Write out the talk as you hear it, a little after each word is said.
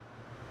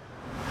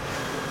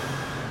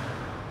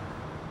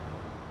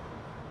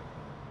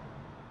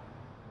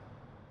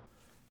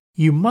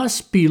you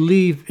must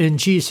believe in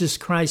Jesus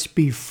Christ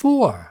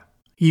before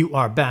you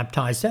are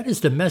baptized. That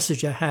is the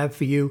message I have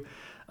for you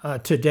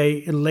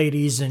today,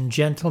 ladies and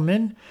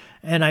gentlemen.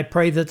 And I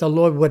pray that the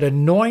Lord would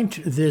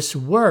anoint this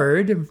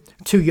word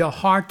to your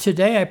heart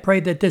today. I pray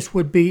that this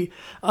would be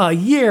a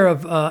year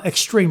of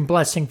extreme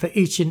blessing for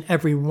each and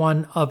every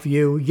one of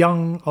you,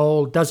 young,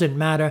 old, doesn't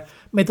matter.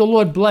 May the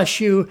Lord bless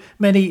you.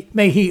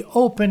 May He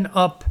open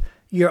up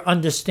your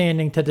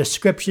understanding to the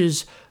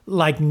scriptures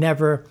like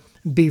never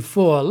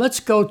before. Let's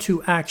go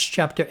to Acts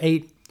chapter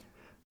 8,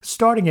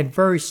 starting at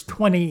verse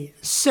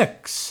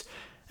 26.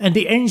 And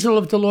the angel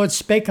of the Lord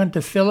spake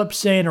unto Philip,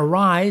 saying,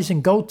 Arise,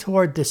 and go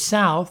toward the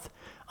south,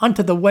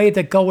 unto the way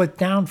that goeth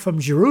down from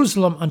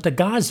Jerusalem unto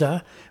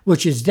Gaza,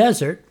 which is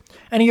desert.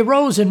 And he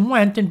arose and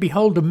went, and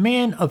behold, a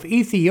man of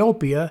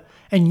Ethiopia,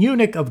 an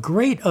eunuch of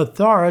great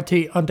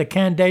authority unto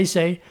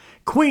Candace,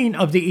 queen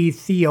of the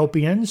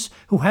Ethiopians,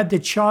 who had the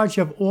charge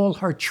of all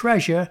her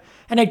treasure,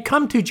 and had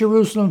come to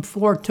Jerusalem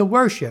for to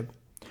worship,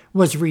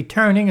 was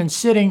returning and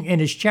sitting in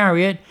his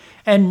chariot,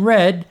 and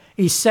read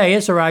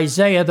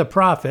Isaiah the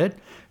prophet.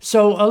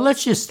 So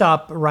let's just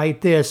stop right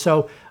there.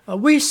 So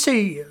we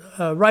see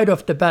right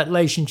off the bat,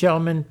 ladies and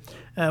gentlemen,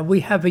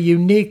 we have a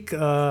unique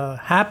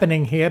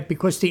happening here,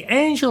 because the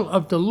angel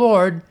of the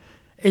Lord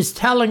is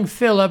telling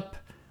Philip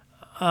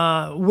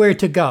where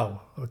to go.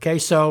 Okay,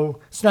 so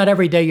it's not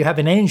every day you have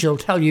an angel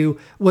tell you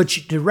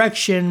which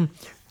direction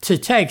to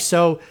take.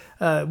 So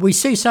we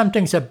see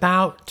something's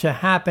about to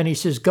happen. He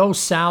says, go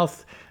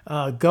south,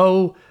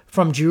 go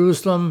from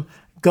Jerusalem,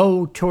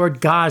 go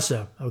toward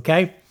Gaza.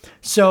 Okay,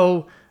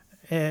 so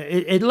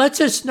it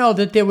lets us know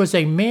that there was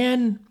a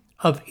man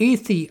of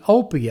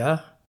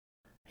Ethiopia.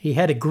 He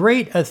had a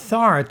great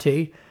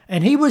authority,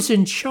 and he was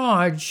in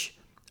charge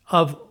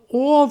of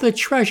all the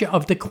treasure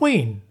of the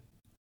queen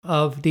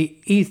of the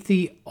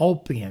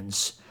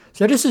Ethiopians.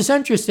 So this is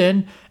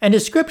interesting, and the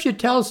scripture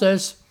tells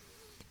us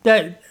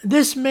that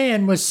this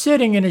man was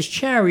sitting in his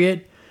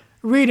chariot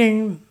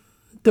reading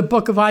the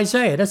book of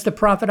Isaiah. That's the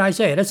prophet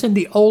Isaiah. That's in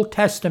the Old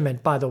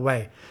Testament, by the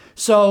way.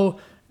 So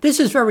this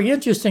is very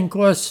interesting,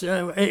 because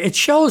it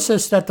shows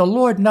us that the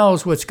Lord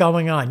knows what's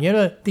going on. You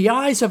know, the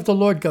eyes of the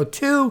Lord go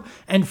to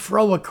and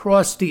fro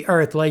across the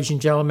earth, ladies and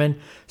gentlemen.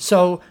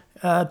 So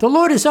the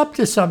Lord is up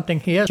to something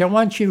here. I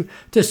want you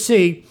to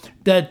see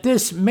that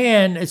this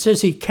man, it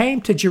says he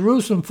came to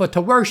Jerusalem for to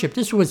worship.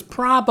 This was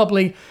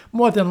probably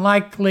more than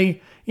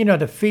likely,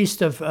 the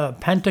Feast of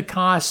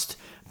Pentecost,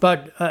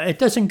 but it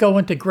doesn't go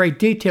into great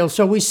detail.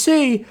 So we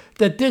see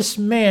that this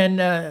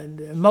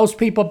man, most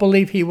people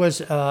believe he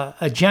was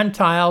a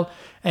Gentile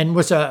and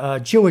was a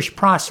Jewish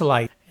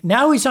proselyte.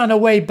 Now he's on the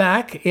way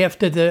back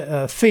after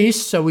the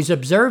feast, so he's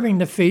observing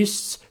the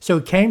feasts. So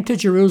he came to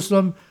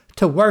Jerusalem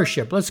to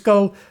worship. Let's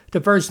go to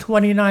verse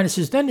 29. It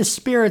says, Then the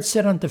Spirit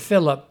said unto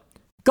Philip,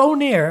 Go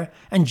near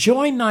and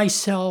join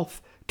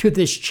thyself to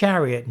this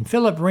chariot. And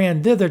Philip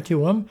ran thither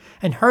to him,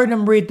 and heard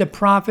him read the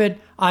prophet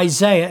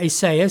Isaiah,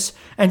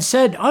 and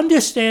said,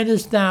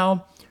 Understandest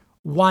thou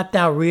what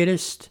thou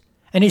readest?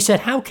 And he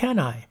said, How can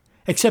I,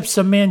 except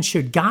some man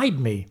should guide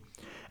me?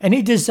 And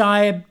he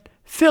desired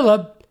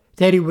Philip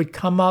that he would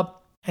come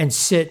up and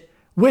sit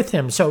with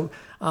him. So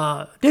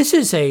this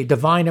is a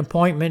divine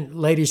appointment,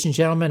 ladies and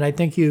gentlemen. I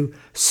think you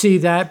see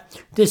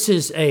that. This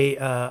is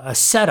a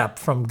setup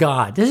from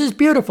God. This is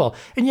beautiful.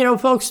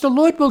 And folks, the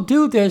Lord will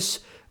do this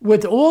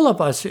with all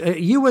of us.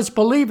 You as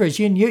believers,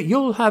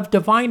 you'll have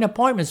divine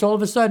appointments. All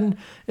of a sudden,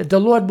 the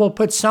Lord will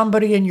put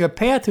somebody in your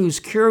path who's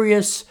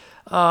curious,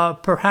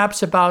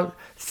 perhaps about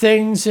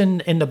things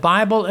in the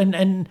Bible.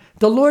 And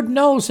the Lord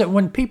knows that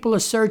when people are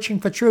searching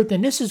for truth,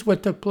 and this is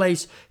what took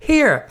place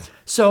here.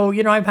 So,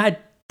 I've had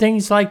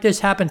things like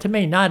this happen to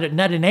me, not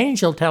an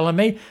angel telling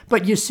me,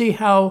 but you see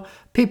how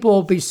people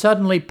will be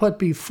suddenly put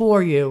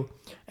before you.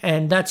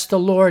 And that's the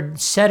Lord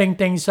setting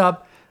things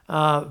up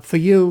for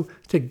you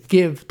to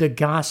give the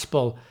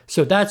gospel.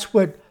 So that's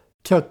what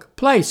took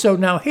place. So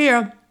now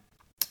here,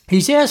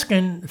 he's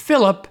asking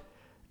Philip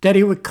that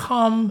he would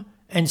come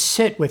and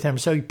sit with him.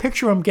 So you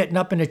picture him getting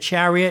up in a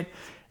chariot,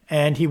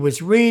 and he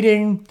was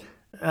reading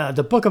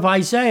the book of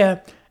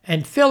Isaiah,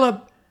 and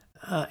Philip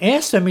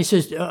asked him, he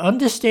says,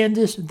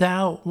 Understandest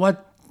thou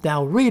what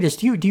thou readest?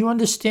 Do you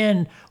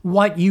understand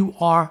what you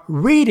are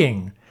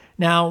reading?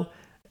 Now,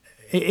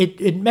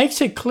 it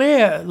makes it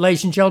clear,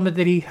 ladies and gentlemen,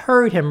 that he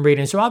heard him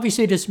reading. So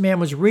obviously this man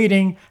was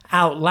reading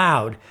out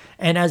loud.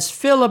 And as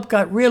Philip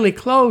got really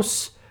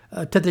close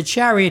to the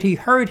chariot, he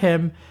heard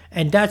him,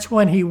 and that's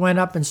when he went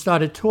up and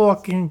started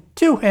talking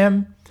to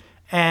him.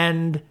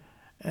 And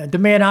the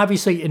man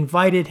obviously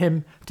invited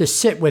him to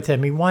sit with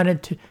him. He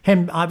wanted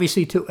him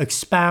obviously to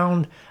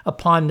expound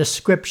upon the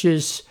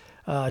scriptures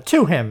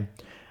to him.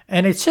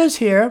 And it says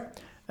here,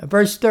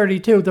 verse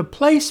 32, the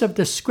place of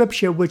the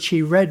scripture which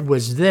he read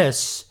was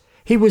this: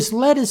 He was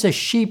led as a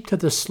sheep to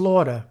the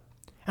slaughter,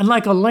 and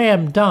like a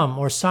lamb dumb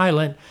or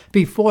silent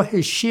before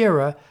his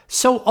shearer,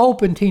 so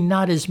opened he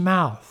not his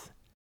mouth.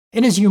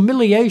 In his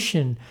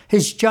humiliation,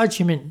 his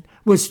judgment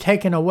was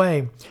taken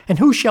away, and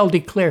who shall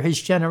declare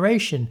his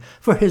generation?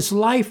 For his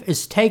life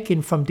is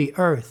taken from the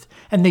earth.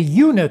 And the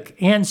eunuch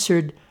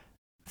answered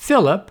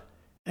Philip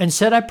and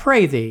said, I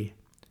pray thee,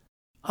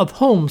 of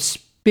whom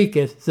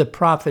speaketh the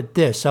prophet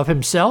this? Of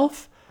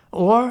himself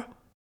or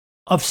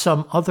of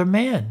some other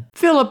man?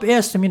 Philip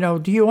asked him,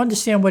 do you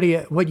understand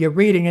what you're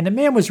reading? And the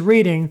man was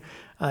reading,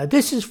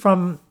 this is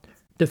from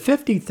the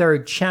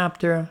 53rd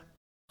chapter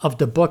of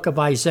the book of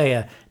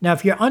Isaiah. Now,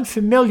 if you're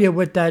unfamiliar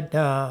with that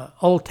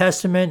Old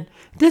Testament,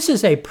 this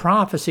is a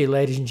prophecy,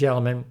 ladies and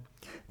gentlemen.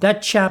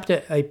 That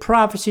chapter, a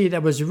prophecy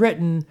that was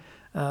written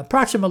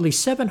approximately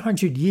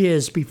 700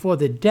 years before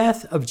the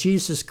death of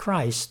Jesus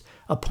Christ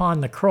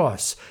upon the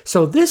cross.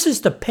 So this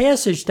is the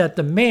passage that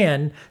the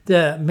man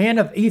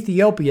of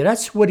Ethiopia,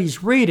 that's what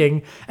he's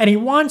reading, and he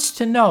wants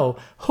to know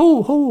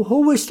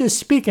who is this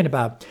speaking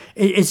about?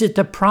 Is it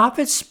the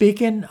prophet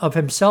speaking of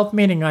himself,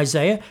 meaning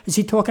Isaiah? Is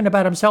he talking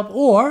about himself,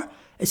 or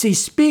is he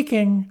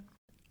speaking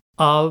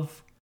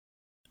of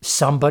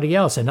somebody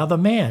else, another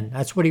man?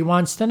 That's what he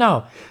wants to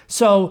know.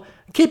 So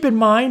keep in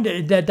mind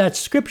that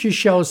scripture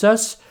shows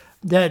us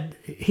that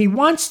he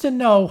wants to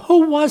know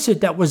who was it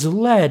that was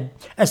led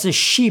as a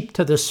sheep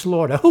to the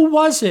slaughter? Who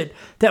was it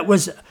that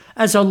was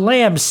as a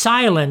lamb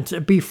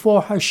silent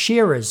before her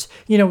shearers?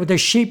 With the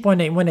sheep, when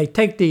they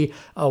take the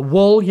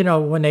wool,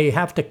 when they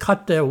have to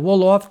cut the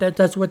wool off,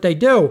 that's what they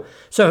do.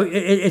 So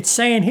it's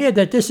saying here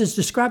that this is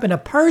describing a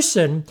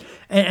person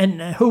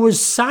and who was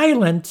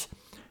silent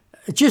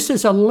just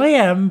as a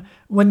lamb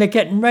when they're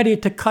getting ready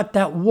to cut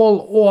that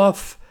wool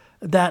off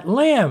that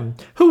lamb.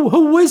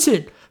 Who is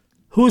it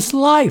whose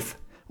life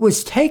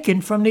was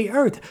taken from the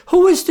earth?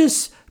 Who is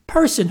this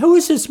person? Who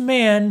is this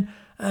man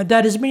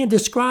that is being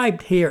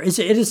described here? Is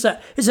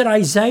it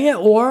Isaiah,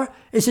 or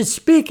is it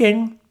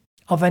speaking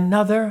of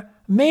another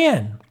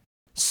man?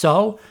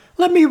 So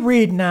let me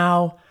read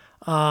now.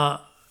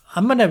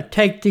 I'm going to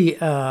take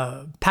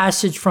the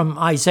passage from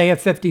Isaiah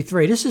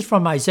 53. This is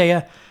from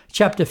Isaiah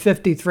chapter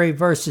 53,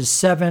 verses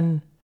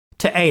 7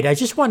 to 8. I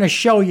just want to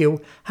show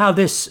you how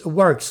this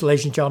works,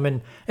 ladies and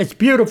gentlemen. It's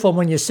beautiful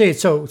when you see it.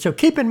 So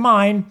keep in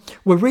mind,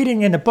 we're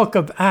reading in the book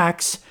of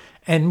Acts,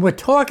 and we're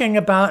talking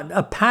about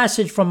a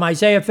passage from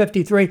Isaiah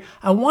 53.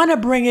 I want to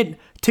bring it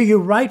to you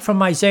right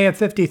from Isaiah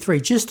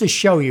 53, just to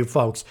show you,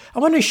 folks. I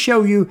want to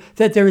show you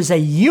that there is a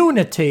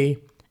unity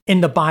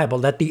in the Bible,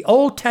 that the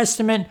Old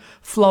Testament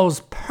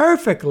flows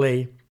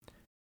perfectly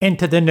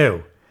into the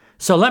New.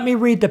 So let me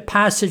read the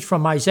passage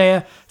from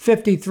Isaiah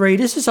 53.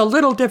 This is a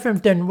little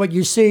different than what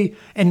you see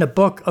in the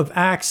book of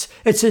Acts.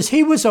 It says,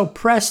 he was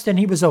oppressed and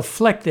he was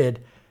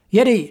afflicted,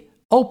 yet he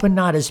opened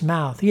not his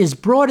mouth. He is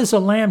brought as a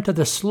lamb to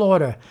the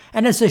slaughter,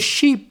 and as a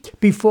sheep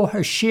before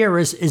her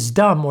shearers is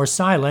dumb or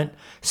silent,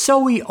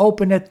 so he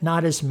openeth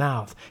not his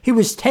mouth. He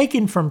was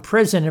taken from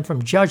prison and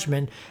from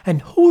judgment,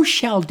 and who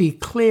shall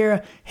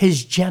declare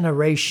his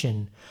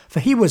generation?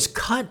 For he was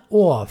cut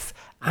off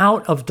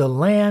out of the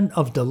land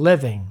of the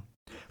living.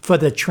 For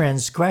the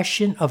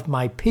transgression of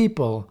my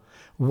people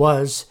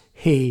was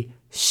he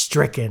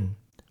stricken.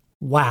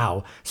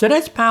 Wow. So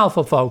that's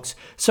powerful, folks.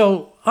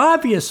 So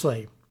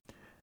obviously,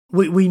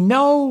 we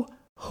know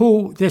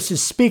who this is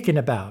speaking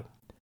about.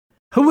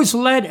 Who was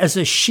led as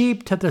a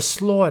sheep to the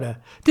slaughter.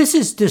 This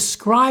is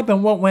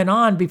describing what went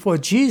on before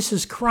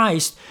Jesus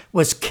Christ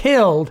was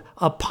killed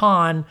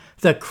upon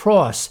the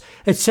cross.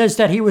 It says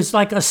that he was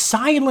like a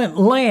silent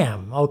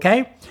lamb,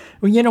 okay?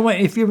 Well,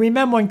 if you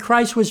remember when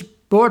Christ was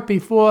brought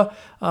before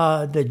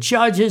the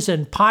judges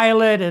and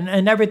Pilate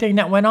and everything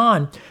that went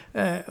on,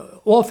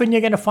 often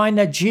you're going to find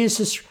that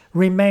Jesus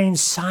remained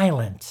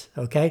silent,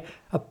 okay?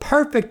 A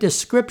perfect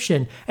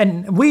description.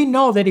 And we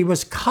know that he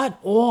was cut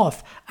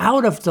off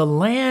out of the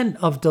land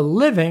of the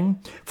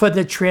living for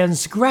the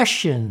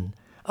transgression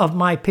of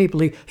my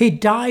people. He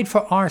died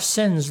for our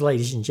sins,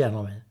 ladies and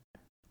gentlemen.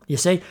 You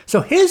see?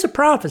 So here's a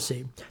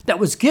prophecy that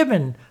was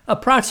given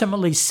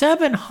approximately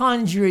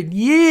 700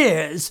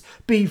 years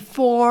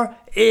before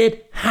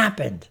it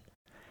happened.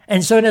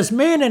 And so this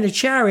man in the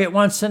chariot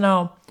wants to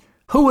know,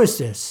 who is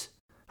this?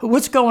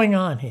 What's going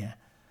on here?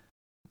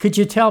 Could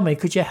you tell me?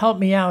 Could you help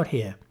me out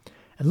here?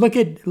 And look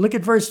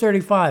at verse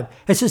 35.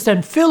 It says,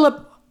 then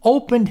Philip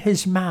opened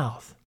his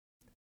mouth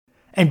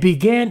and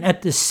began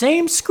at the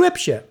same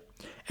scripture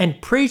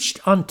and preached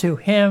unto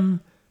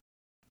him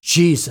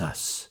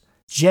Jesus.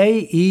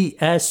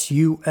 Jesus,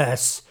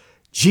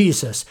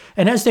 Jesus.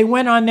 And as they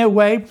went on their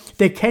way,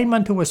 they came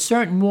unto a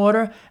certain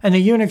water, and the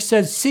eunuch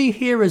said, see,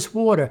 here is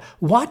water.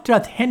 What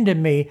doth hinder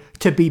me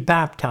to be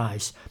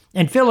baptized?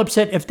 And Philip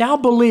said, if thou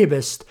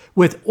believest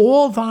with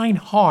all thine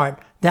heart,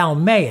 thou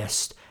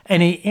mayest.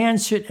 And he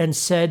answered and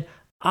said,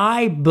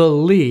 I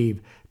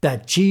believe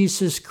that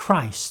Jesus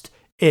Christ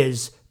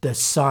is the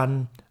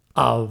Son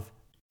of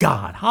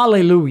God.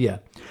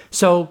 Hallelujah.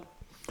 So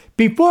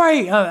before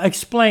I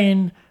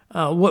explain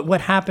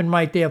what happened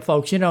right there,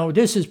 folks,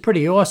 this is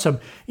pretty awesome.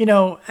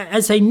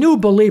 As a new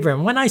believer,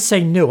 and when I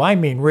say new, I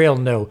mean real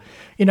new.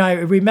 I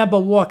remember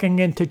walking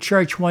into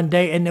church one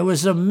day, and there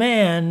was a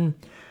man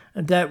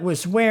that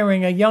was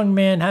wearing, a young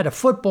man had a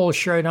football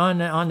shirt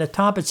on the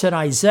top. It said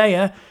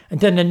Isaiah,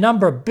 and then the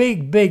number,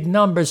 big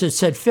numbers, it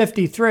said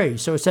 53.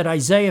 So it said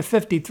Isaiah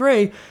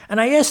 53. And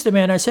I asked the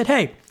man, I said,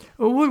 hey,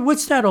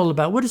 what's that all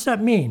about? What does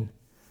that mean?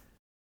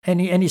 And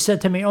he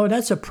said to me, oh,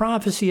 that's a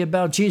prophecy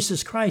about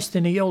Jesus Christ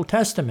in the Old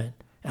Testament.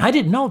 And I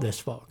didn't know this,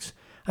 folks.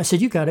 I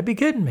said, you got to be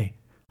kidding me.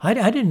 I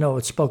didn't know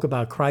it spoke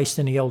about Christ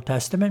in the Old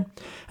Testament.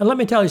 And let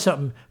me tell you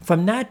something.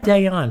 From that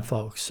day on,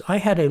 folks, I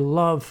had a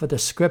love for the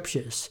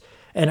scriptures.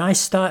 And I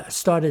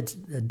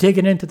started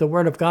digging into the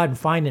Word of God and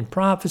finding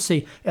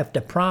prophecy after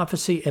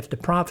prophecy after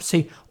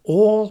prophecy,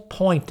 all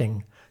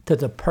pointing to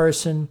the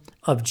person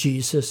of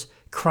Jesus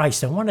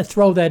Christ. I want to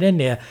throw that in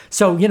there.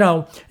 So,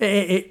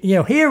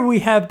 here we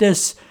have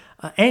this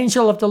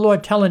angel of the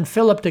Lord telling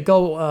Philip to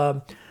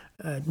go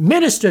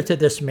minister to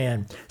this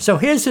man. So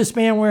here's this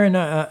man wearing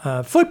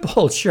a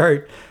football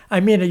shirt. I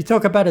mean, you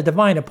talk about a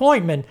divine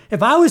appointment.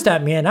 If I was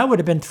that man, I would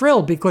have been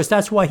thrilled, because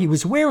that's why he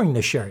was wearing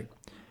the shirt.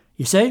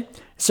 You see?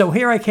 So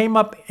here I came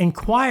up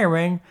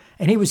inquiring,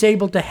 and he was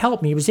able to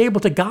help me. He was able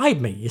to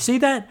guide me. You see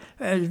that?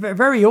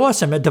 Very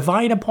awesome. A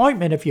divine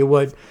appointment, if you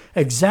would.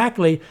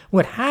 Exactly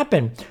what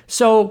happened.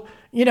 So,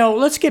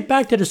 let's get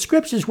back to the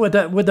scriptures where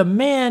the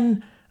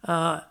man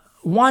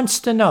wants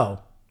to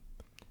know.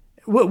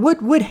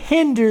 What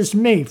hinders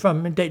me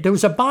from, there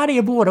was a body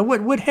of water.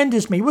 What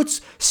hinders me? What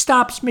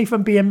stops me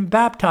from being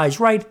baptized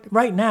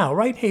right now,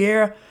 right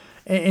here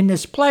in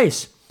this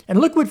place?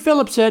 And look what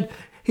Philip said.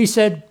 He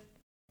said,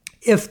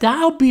 if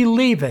thou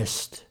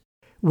believest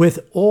with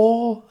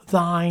all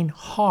thine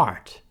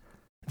heart,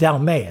 thou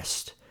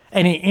mayest.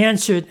 And he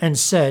answered and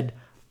said,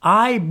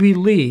 I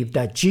believe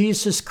that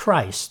Jesus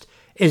Christ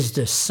is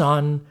the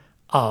Son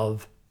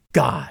of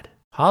God.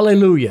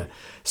 Hallelujah.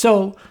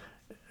 So,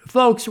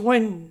 folks,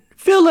 when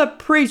Philip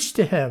preached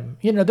to him,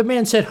 the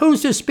man said,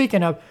 who's this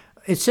speaking of?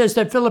 It says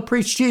that Philip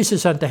preached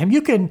Jesus unto him.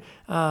 You can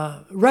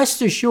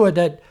rest assured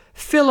that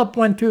Philip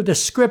went through the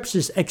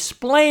scriptures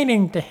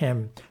explaining to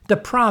him the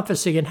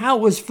prophecy and how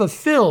it was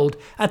fulfilled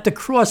at the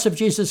cross of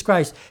Jesus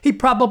Christ. He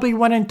probably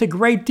went into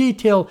great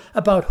detail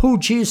about who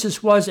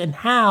Jesus was and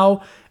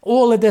how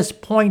all of this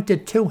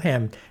pointed to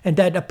him, and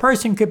that a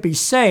person could be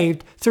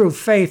saved through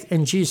faith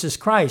in Jesus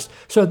Christ.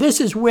 So this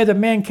is where the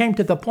man came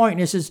to the point, and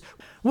he says,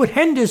 what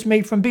hinders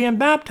me from being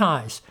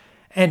baptized?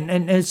 And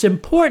it's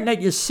important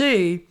that you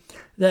see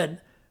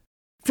that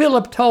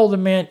Philip told the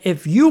man,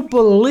 if you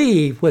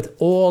believe with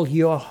all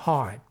your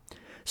heart.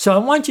 So I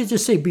want you to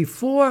see,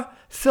 before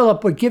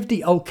Philip would give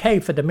the okay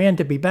for the man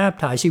to be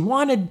baptized, he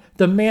wanted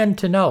the man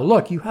to know,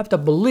 look, you have to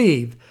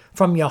believe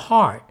from your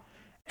heart.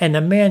 And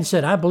the man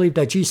said, I believe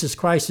that Jesus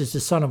Christ is the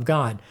Son of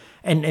God.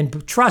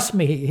 And trust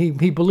me,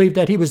 he believed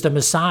that he was the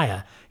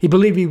Messiah. He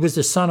believed he was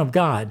the Son of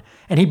God.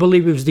 And he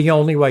believed he was the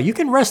only way. You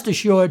can rest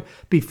assured,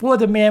 before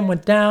the man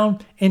went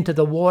down into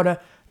the water,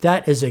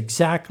 that is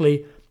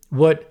exactly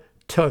what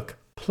took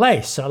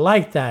place. I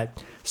like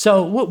that.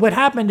 So what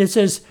happened, it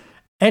says,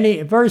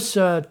 verse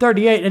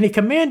 38, and he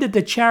commanded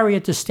the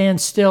chariot to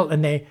stand still,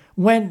 and they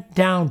went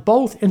down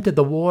both into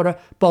the water,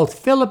 both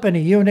Philip and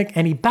the eunuch,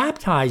 and he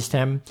baptized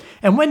him.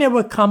 And when they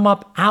were come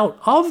up out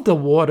of the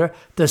water,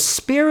 the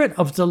Spirit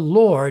of the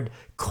Lord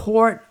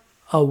caught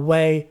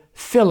away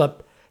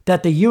Philip,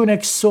 that the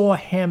eunuch saw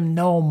him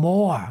no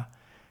more.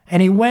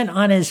 And he went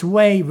on his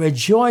way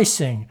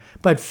rejoicing.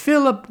 But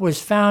Philip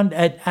was found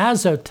at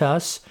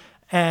Azotus,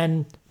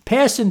 and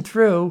passing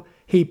through,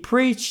 he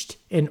preached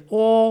in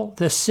all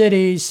the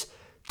cities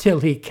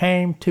till he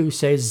came to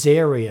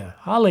Caesarea.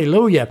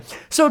 Hallelujah.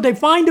 So they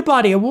find a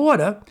body of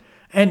water,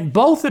 and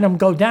both of them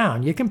go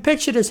down. You can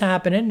picture this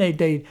happening.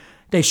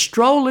 They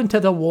stroll into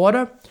the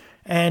water,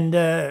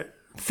 and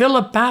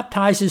Philip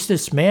baptizes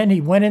this man. He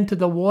went into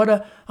the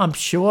water, I'm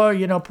sure,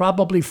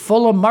 probably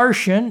full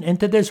immersion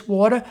into this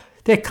water.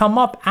 They come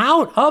up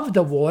out of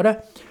the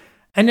water,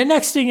 and the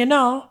next thing you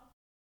know,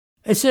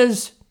 it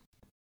says,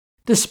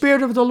 the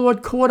Spirit of the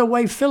Lord caught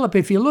away Philip.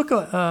 If you look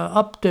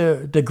up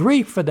the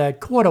Greek for that,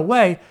 caught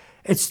away,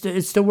 it's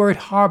the word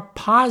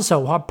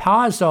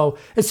harpazo.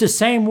 It's the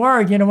same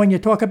word, when you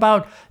talk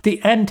about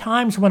the end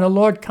times when the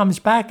Lord comes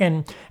back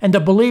and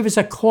the believers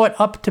are caught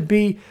up to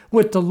be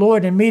with the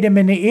Lord and meet him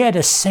in the air.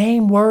 The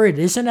same word.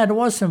 Isn't that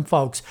awesome,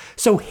 folks?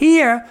 So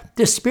here,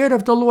 the Spirit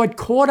of the Lord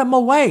caught him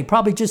away.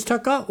 Probably just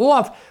took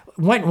off.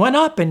 Went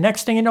up, and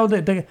next thing you know,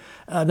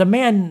 the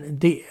man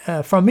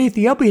from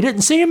Ethiopia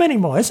didn't see him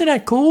anymore. Isn't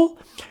that cool?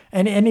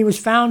 And he was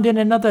found in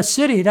another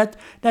city. That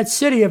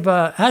city of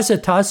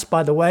Azotus,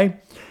 by the way,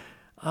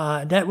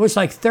 that was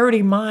like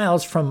 30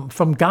 miles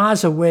from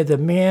Gaza, where the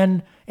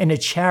man in the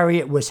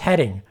chariot was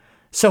heading.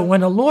 So when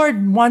the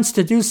Lord wants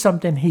to do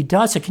something, he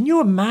does it. Can you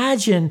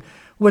imagine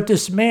what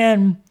this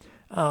man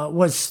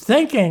was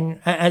thinking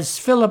as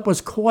Philip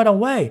was caught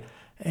away?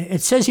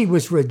 It says he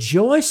was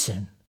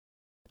rejoicing.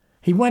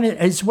 He went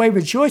his way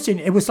rejoicing.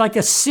 It was like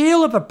a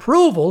seal of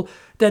approval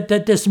that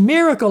this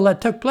miracle that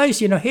took place,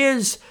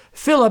 here's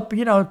Philip,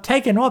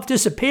 taking off,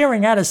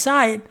 disappearing out of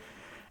sight.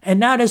 And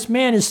now this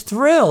man is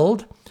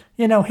thrilled.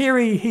 Here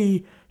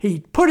he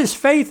put his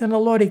faith in the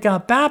Lord. He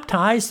got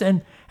baptized.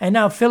 And And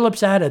now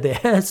Philip's out of there.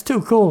 That's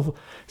too cool.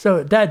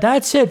 So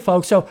that's it,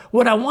 folks. So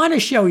what I want to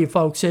show you,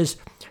 folks, is,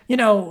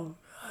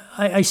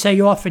 I say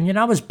often,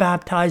 I was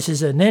baptized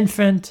as an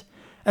infant,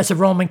 as a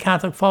Roman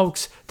Catholic,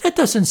 folks. That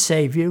doesn't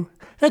save you.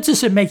 That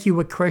doesn't make you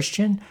a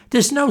Christian.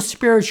 There's no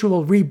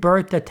spiritual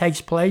rebirth that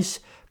takes place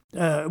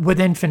with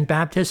infant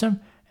baptism.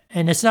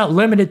 And it's not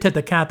limited to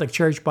the Catholic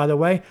Church, by the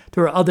way.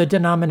 There are other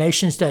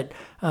denominations that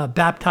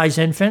baptize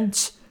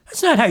infants.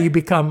 That's not how you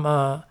become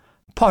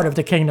part of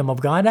the kingdom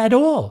of God at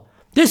all.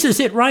 This is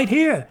it right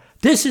here.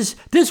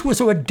 This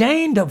was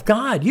ordained of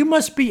God. You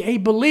must be a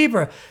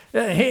believer.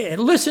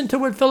 Listen to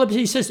what Philip,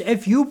 he says,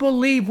 if you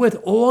believe with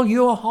all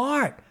your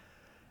heart.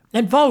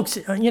 And folks,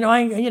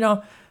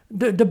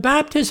 the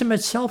baptism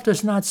itself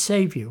does not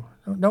save you.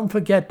 Don't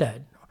forget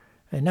that.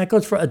 And that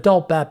goes for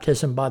adult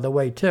baptism, by the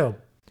way, too.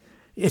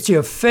 It's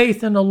your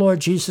faith in the Lord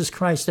Jesus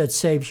Christ that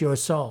saves your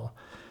soul.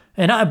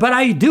 But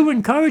I do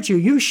encourage you,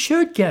 you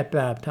should get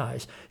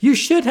baptized. You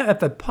should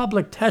have a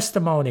public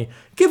testimony.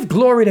 Give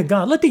glory to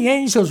God. Let the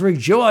angels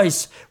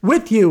rejoice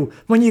with you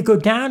when you go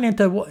down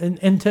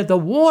into the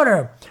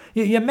water.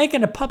 You're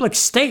making a public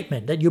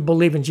statement that you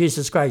believe in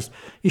Jesus Christ.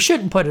 You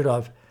shouldn't put it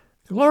off.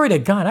 Glory to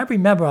God. I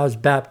remember I was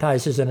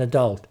baptized as an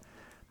adult.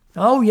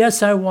 Oh,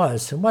 yes, I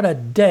was. And what a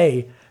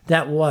day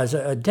that was,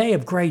 a day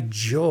of great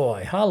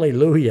joy.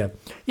 Hallelujah.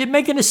 You're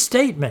making a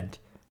statement.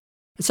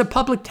 It's a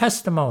public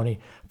testimony,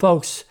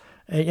 folks,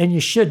 and you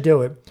should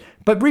do it.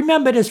 But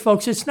remember this,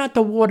 folks, it's not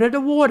the water.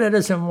 The water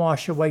doesn't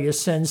wash away your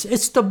sins.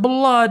 It's the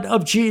blood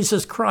of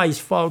Jesus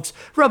Christ, folks.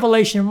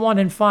 Revelation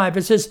 1:5,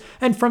 it says,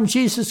 and from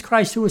Jesus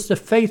Christ, who is the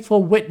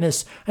faithful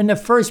witness and the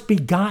first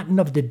begotten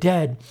of the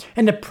dead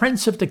and the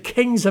prince of the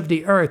kings of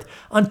the earth,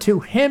 unto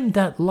him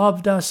that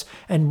loved us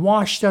and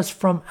washed us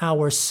from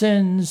our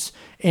sins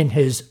in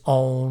his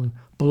own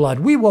blood.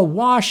 We were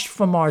washed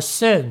from our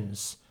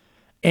sins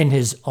in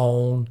his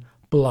own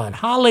blood.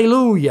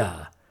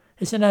 Hallelujah.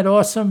 Isn't that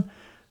awesome?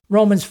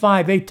 Romans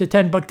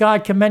 5:8-10, but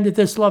God commended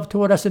this love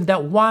toward us, in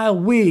that while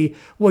we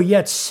were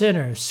yet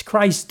sinners,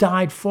 Christ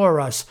died for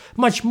us.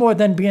 Much more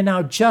than being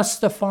now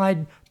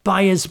justified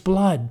by his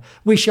blood,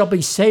 we shall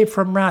be saved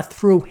from wrath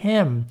through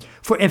him.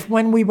 For if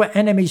when we were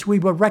enemies, we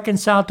were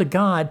reconciled to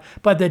God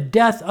by the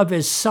death of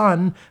his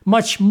Son,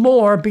 much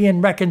more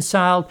being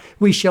reconciled,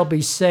 we shall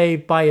be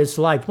saved by his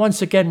life.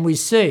 Once again, we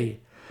see,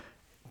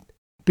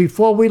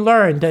 before we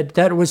learned that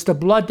it was the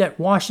blood that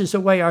washes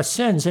away our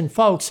sins. And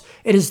folks,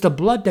 it is the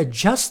blood that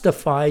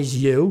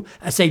justifies you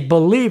as a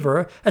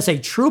believer, as a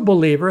true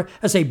believer,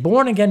 as a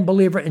born-again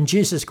believer in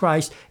Jesus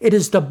Christ. It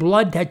is the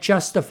blood that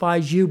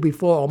justifies you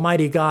before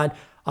Almighty God,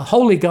 a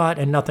holy God,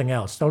 and nothing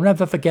else. Don't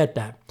ever forget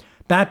that.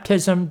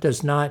 Baptism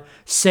does not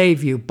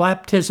save you.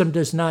 Baptism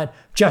does not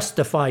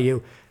justify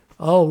you.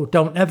 Oh,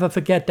 don't ever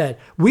forget that.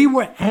 We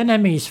were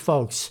enemies,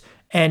 folks,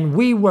 and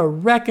we were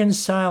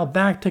reconciled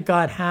back to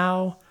God.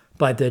 How?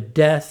 By the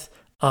death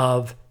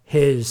of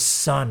his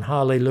Son.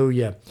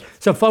 Hallelujah.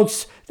 So,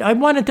 folks, I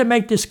wanted to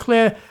make this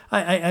clear.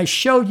 I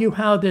showed you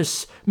how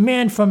this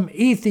man from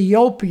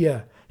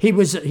Ethiopia, he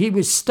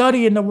was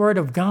studying the Word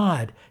of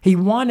God. He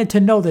wanted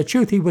to know the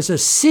truth. He was a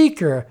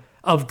seeker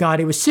of God.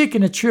 He was seeking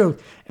the truth.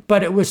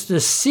 But it was the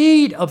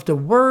seed of the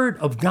Word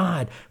of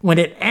God, when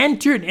it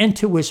entered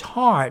into his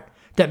heart,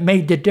 that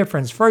made the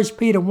difference. 1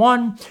 Peter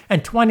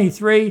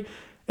 1:23,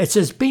 it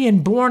says, being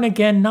born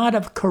again, not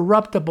of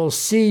corruptible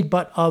seed,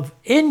 but of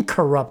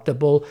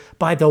incorruptible,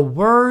 by the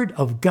word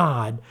of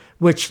God,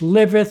 which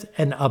liveth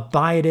and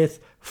abideth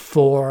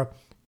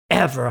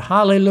forever.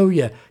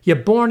 Hallelujah. You're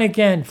born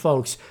again,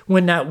 folks.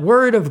 When that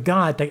word of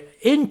God, the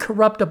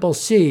incorruptible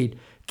seed,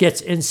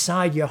 gets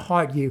inside your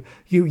heart,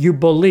 you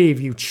believe,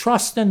 you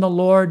trust in the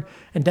Lord,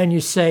 and then you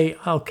say,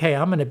 okay,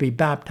 I'm going to be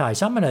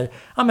baptized. I'm going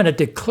to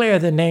declare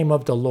the name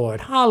of the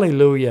Lord.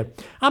 Hallelujah.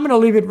 I'm going to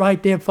leave it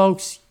right there,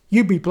 folks.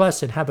 You be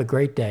blessed and have a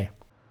great day.